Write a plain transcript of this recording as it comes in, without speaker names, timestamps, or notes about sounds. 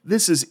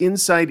This is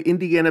Inside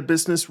Indiana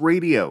Business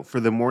Radio for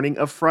the morning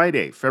of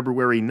Friday,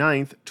 February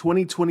 9th,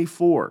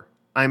 2024.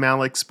 I'm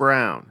Alex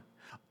Brown.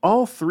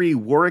 All three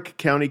Warwick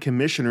County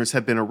commissioners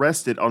have been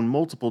arrested on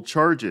multiple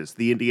charges,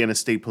 the Indiana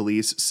State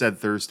Police said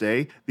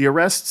Thursday. The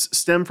arrests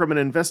stem from an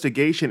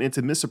investigation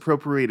into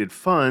misappropriated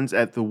funds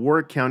at the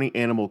Warwick County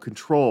Animal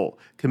Control.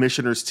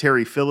 Commissioners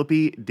Terry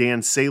Philippi,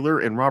 Dan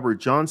Saylor, and Robert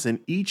Johnson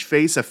each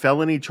face a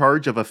felony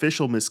charge of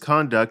official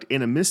misconduct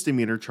and a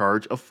misdemeanor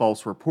charge of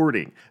false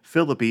reporting.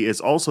 Philippi is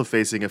also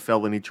facing a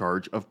felony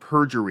charge of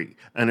perjury.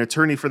 An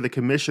attorney for the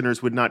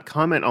commissioners would not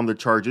comment on the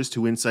charges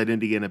to Inside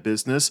Indiana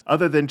Business,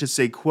 other than to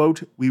say,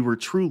 quote, "We were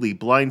truly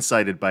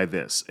blindsided by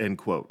this," end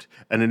quote.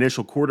 An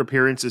initial court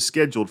appearance is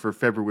scheduled for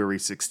February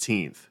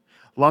 16th.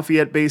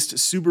 Lafayette-based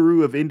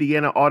Subaru of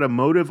Indiana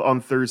Automotive on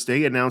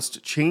Thursday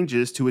announced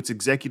changes to its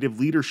executive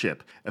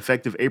leadership.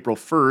 Effective April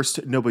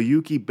 1st,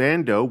 Nobuyuki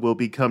Bando will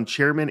become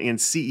chairman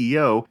and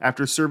CEO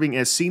after serving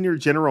as senior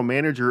general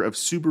manager of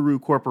Subaru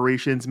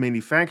Corporation's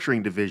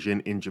manufacturing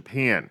division in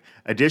Japan.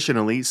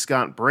 Additionally,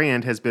 Scott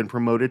Brand has been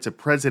promoted to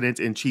president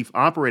and chief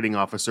operating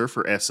officer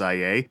for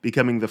SIA,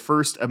 becoming the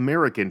first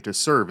American to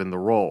serve in the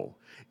role.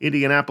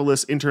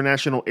 Indianapolis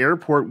International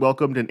Airport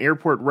welcomed an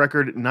airport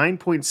record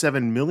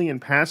 9.7 million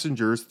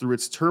passengers through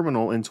its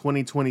terminal in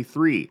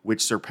 2023,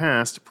 which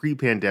surpassed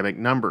pre-pandemic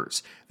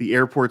numbers. The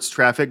airport's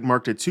traffic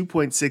marked a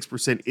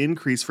 2.6%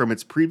 increase from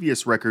its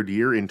previous record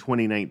year in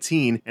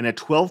 2019 and a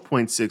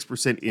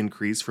 12.6%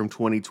 increase from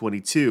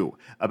 2022.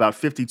 About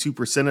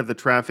 52% of the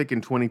traffic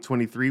in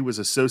 2023 was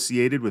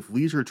associated with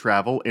leisure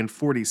travel and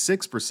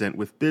 46%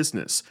 with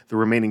business. The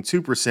remaining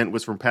 2%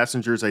 was from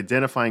passengers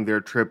identifying their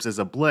trips as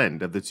a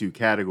blend of the two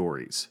categories.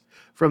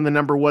 From the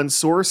number one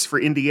source for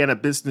Indiana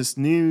business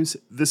news,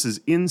 this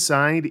is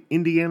Inside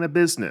Indiana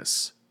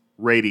Business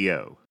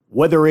Radio.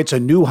 Whether it's a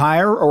new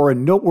hire or a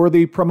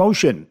noteworthy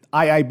promotion,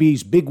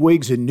 IIB's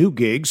Bigwigs and New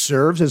Gigs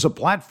serves as a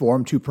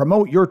platform to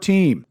promote your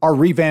team. Our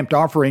revamped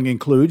offering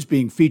includes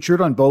being featured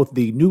on both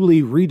the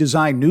newly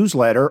redesigned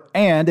newsletter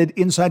and at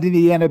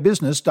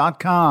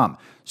InsideIndianaBusiness.com.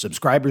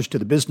 Subscribers to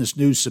the Business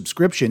News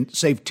subscription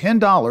save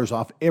 $10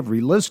 off every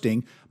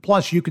listing,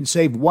 plus you can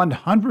save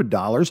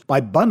 $100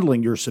 by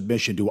bundling your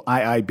submission to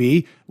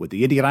IIB with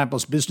the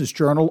Indianapolis Business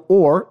Journal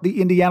or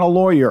the Indiana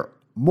Lawyer.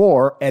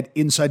 More at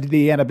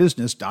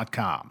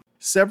InsideIndianaBusiness.com.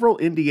 Several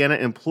Indiana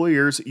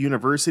employers,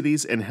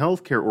 universities, and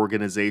healthcare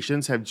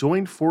organizations have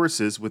joined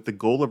forces with the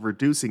goal of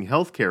reducing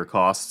healthcare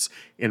costs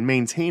and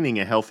maintaining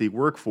a healthy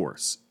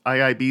workforce.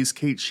 IIB's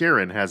Kate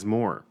Sharon has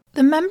more.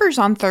 The members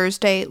on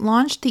Thursday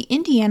launched the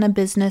Indiana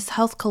Business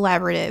Health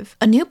Collaborative,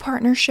 a new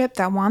partnership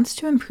that wants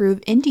to improve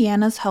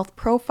Indiana's health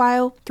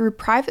profile through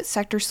private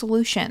sector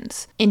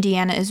solutions.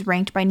 Indiana is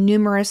ranked by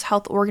numerous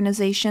health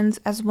organizations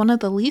as one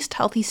of the least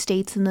healthy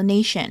states in the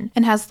nation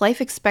and has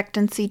life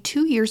expectancy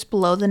 2 years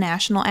below the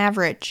national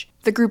average.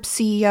 The group's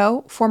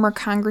CEO, former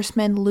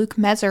Congressman Luke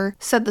Messer,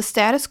 said the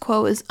status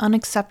quo is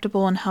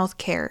unacceptable in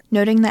healthcare,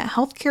 noting that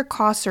healthcare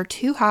costs are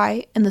too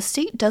high and the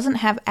state doesn't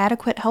have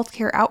adequate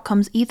healthcare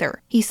outcomes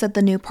either. He said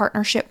the new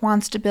partnership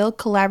wants to build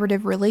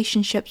collaborative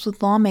relationships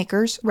with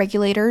lawmakers,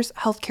 regulators,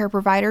 healthcare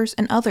providers,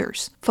 and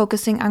others,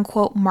 focusing on,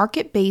 quote,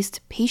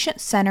 market-based,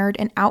 patient-centered,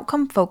 and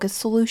outcome-focused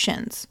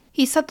solutions.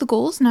 He said the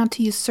goal is not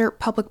to usurp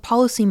public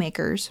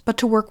policymakers, but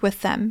to work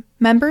with them.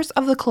 Members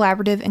of the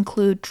collaborative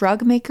include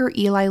drug maker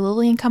Eli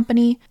Lilly and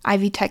Company,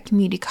 Ivy Tech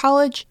Community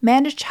College,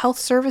 Managed Health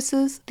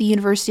Services, the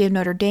University of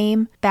Notre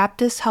Dame,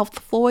 Baptist Health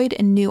Floyd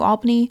in New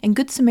Albany, and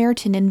Good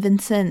Samaritan in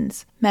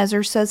Vincennes.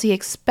 Messer says he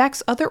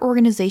expects other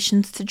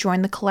organizations to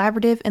join the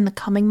collaborative in the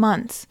coming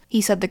months.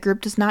 He said the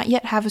group does not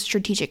yet have a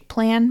strategic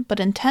plan, but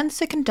intends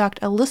to conduct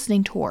a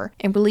listening tour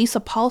and release a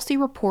policy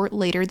report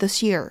later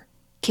this year.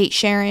 Kate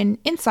Sharon,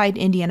 Inside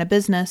Indiana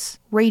Business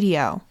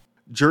Radio.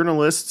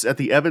 Journalists at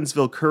the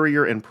Evansville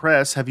Courier and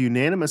Press have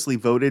unanimously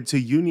voted to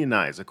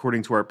unionize,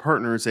 according to our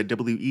partners at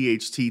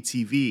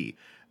WEHT-TV.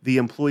 The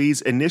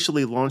employees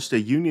initially launched a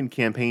union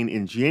campaign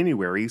in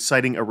January,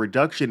 citing a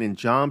reduction in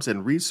jobs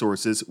and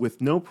resources with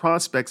no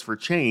prospects for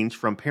change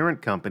from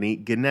parent company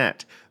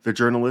Gannett. The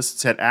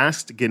journalists had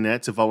asked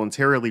Gannett to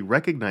voluntarily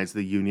recognize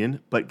the union,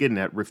 but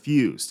Gannett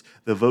refused.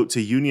 The vote to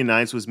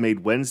unionize was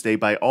made Wednesday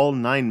by all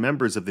 9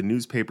 members of the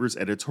newspaper's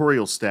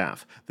editorial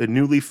staff. The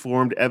newly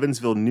formed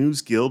Evansville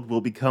News Guild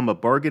will become a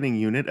bargaining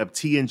unit of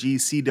TNG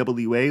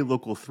CWA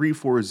Local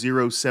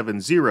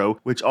 34070,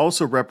 which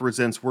also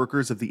represents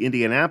workers of the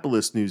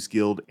Indianapolis News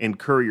Guild and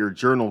Courier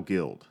Journal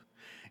Guild.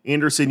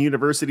 Anderson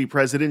University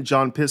President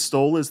John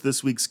Pistole is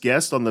this week's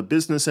guest on the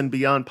Business and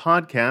Beyond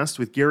podcast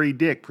with Gary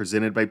Dick,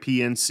 presented by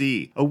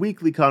PNC, a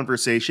weekly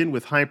conversation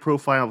with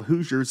high-profile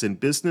Hoosiers in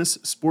business,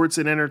 sports,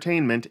 and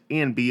entertainment,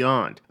 and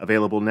beyond.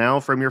 Available now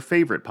from your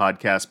favorite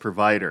podcast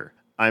provider.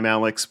 I'm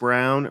Alex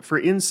Brown for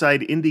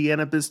Inside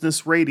Indiana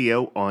Business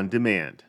Radio on Demand.